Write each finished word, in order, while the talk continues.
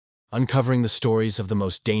uncovering the stories of the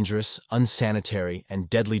most dangerous, unsanitary, and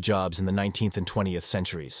deadly jobs in the 19th and 20th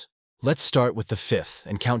centuries. Let's start with the fifth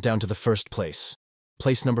and count down to the first place.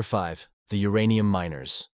 Place number 5, the uranium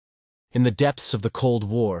miners. In the depths of the Cold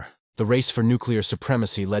War, the race for nuclear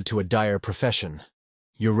supremacy led to a dire profession: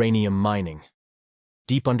 uranium mining.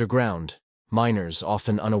 Deep underground, miners,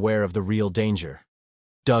 often unaware of the real danger,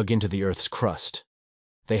 dug into the Earth's crust.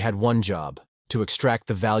 They had one job: to extract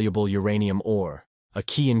the valuable uranium ore, a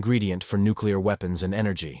key ingredient for nuclear weapons and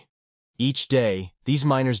energy. Each day, these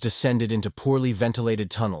miners descended into poorly ventilated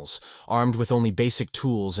tunnels, armed with only basic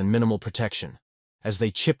tools and minimal protection. As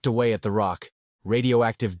they chipped away at the rock,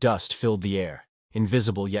 radioactive dust filled the air,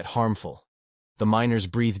 invisible yet harmful. The miners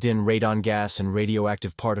breathed in radon gas and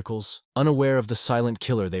radioactive particles, unaware of the silent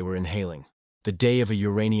killer they were inhaling. The day of a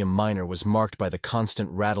uranium miner was marked by the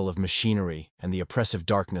constant rattle of machinery and the oppressive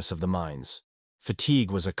darkness of the mines.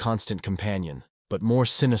 Fatigue was a constant companion, but more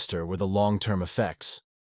sinister were the long-term effects.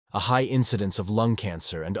 A high incidence of lung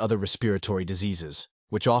cancer and other respiratory diseases,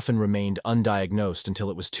 which often remained undiagnosed until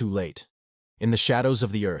it was too late. In the shadows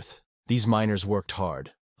of the earth, these miners worked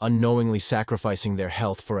hard, unknowingly sacrificing their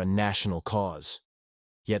health for a national cause.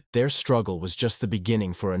 Yet their struggle was just the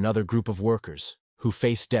beginning for another group of workers, who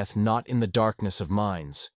faced death not in the darkness of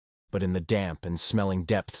mines, but in the damp and smelling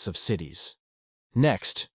depths of cities.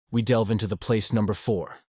 Next, we delve into the place number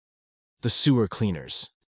 4. The sewer cleaners.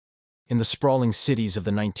 In the sprawling cities of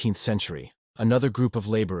the 19th century, another group of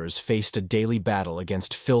laborers faced a daily battle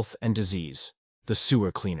against filth and disease: the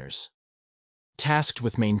sewer cleaners. Tasked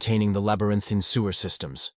with maintaining the labyrinthine sewer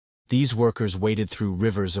systems, these workers waded through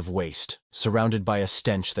rivers of waste, surrounded by a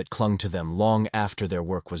stench that clung to them long after their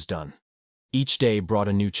work was done. Each day brought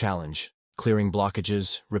a new challenge: clearing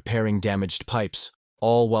blockages, repairing damaged pipes,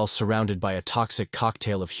 all while surrounded by a toxic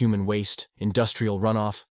cocktail of human waste, industrial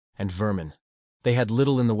runoff, and vermin. They had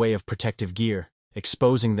little in the way of protective gear,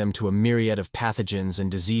 exposing them to a myriad of pathogens and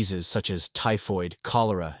diseases such as typhoid,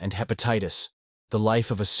 cholera, and hepatitis. The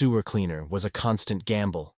life of a sewer cleaner was a constant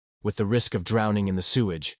gamble, with the risk of drowning in the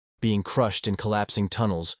sewage, being crushed in collapsing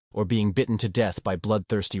tunnels, or being bitten to death by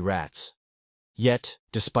bloodthirsty rats. Yet,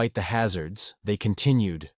 despite the hazards, they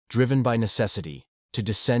continued, driven by necessity, to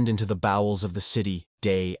descend into the bowels of the city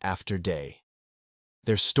day after day.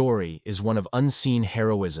 Their story is one of unseen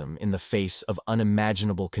heroism in the face of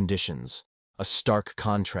unimaginable conditions, a stark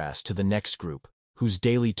contrast to the next group, whose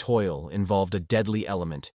daily toil involved a deadly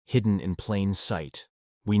element hidden in plain sight.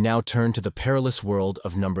 We now turn to the perilous world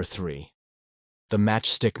of number 3. The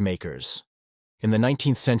matchstick makers. In the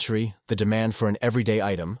 19th century, the demand for an everyday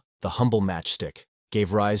item, the humble matchstick,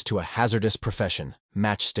 gave rise to a hazardous profession: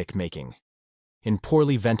 matchstick making. In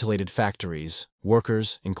poorly ventilated factories,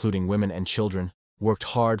 workers, including women and children, worked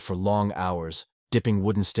hard for long hours, dipping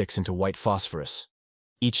wooden sticks into white phosphorus.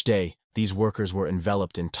 Each day, these workers were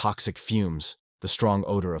enveloped in toxic fumes, the strong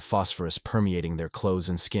odor of phosphorus permeating their clothes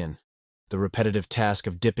and skin. The repetitive task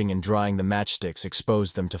of dipping and drying the matchsticks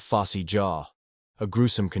exposed them to phossy jaw, a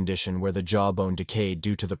gruesome condition where the jawbone decayed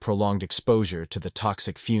due to the prolonged exposure to the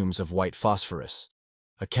toxic fumes of white phosphorus,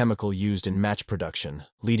 a chemical used in match production,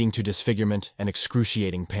 leading to disfigurement and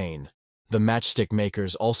excruciating pain. The matchstick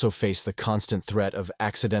makers also faced the constant threat of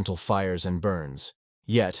accidental fires and burns.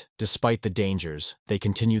 Yet, despite the dangers, they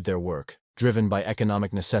continued their work, driven by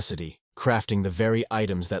economic necessity, crafting the very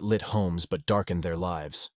items that lit homes but darkened their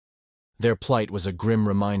lives. Their plight was a grim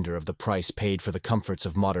reminder of the price paid for the comforts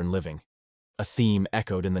of modern living, a theme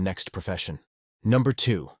echoed in the next profession. Number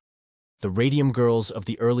 2. The Radium Girls of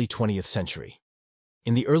the early 20th century.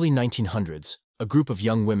 In the early 1900s, a group of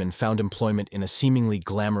young women found employment in a seemingly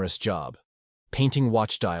glamorous job: painting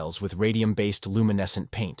watch dials with radium-based luminescent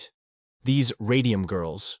paint. These Radium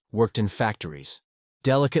Girls worked in factories,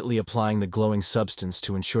 delicately applying the glowing substance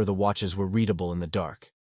to ensure the watches were readable in the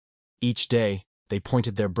dark. Each day, they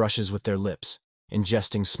pointed their brushes with their lips,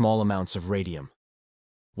 ingesting small amounts of radium.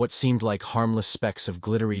 What seemed like harmless specks of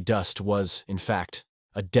glittery dust was, in fact,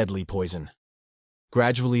 a deadly poison.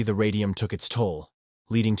 Gradually, the radium took its toll,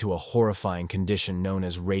 leading to a horrifying condition known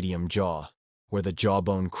as radium jaw, where the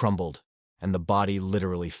jawbone crumbled and the body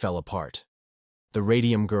literally fell apart. The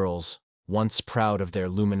Radium Girls, once proud of their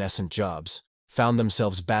luminescent jobs, found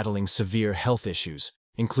themselves battling severe health issues,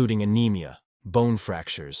 including anemia, bone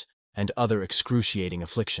fractures, and other excruciating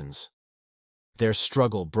afflictions. Their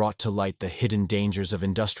struggle brought to light the hidden dangers of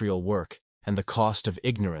industrial work and the cost of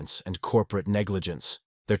ignorance and corporate negligence.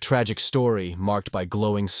 Their tragic story, marked by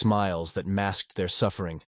glowing smiles that masked their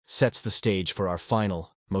suffering, sets the stage for our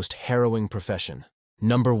final, most harrowing profession.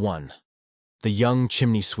 Number 1. The young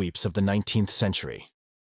chimney sweeps of the 19th century.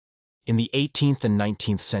 In the 18th and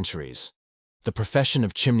 19th centuries, The profession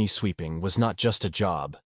of chimney sweeping was not just a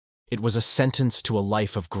job. It was a sentence to a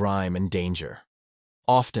life of grime and danger.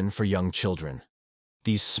 Often for young children.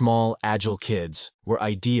 These small, agile kids were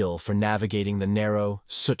ideal for navigating the narrow,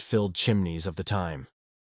 soot-filled chimneys of the time.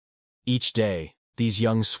 Each day, these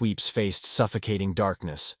young sweeps faced suffocating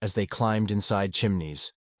darkness as they climbed inside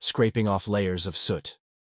chimneys, scraping off layers of soot.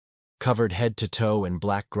 Covered head to toe in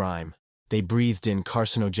black grime, they breathed in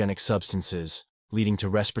carcinogenic substances, leading to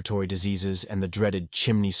respiratory diseases and the dreaded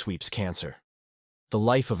chimney sweep's cancer. The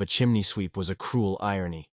life of a chimney sweep was a cruel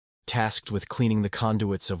irony, tasked with cleaning the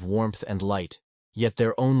conduits of warmth and light, yet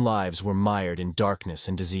their own lives were mired in darkness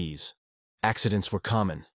and disease. Accidents were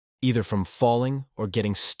common, either from falling or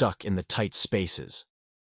getting stuck in the tight spaces.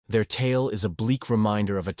 Their tale is a bleak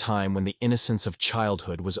reminder of a time when the innocence of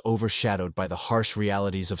childhood was overshadowed by the harsh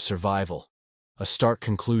realities of survival, a stark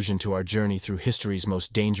conclusion to our journey through history's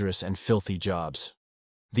most dangerous and filthy jobs.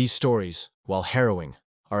 These stories, while harrowing,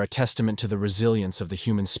 are a testament to the resilience of the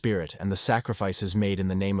human spirit and the sacrifices made in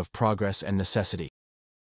the name of progress and necessity.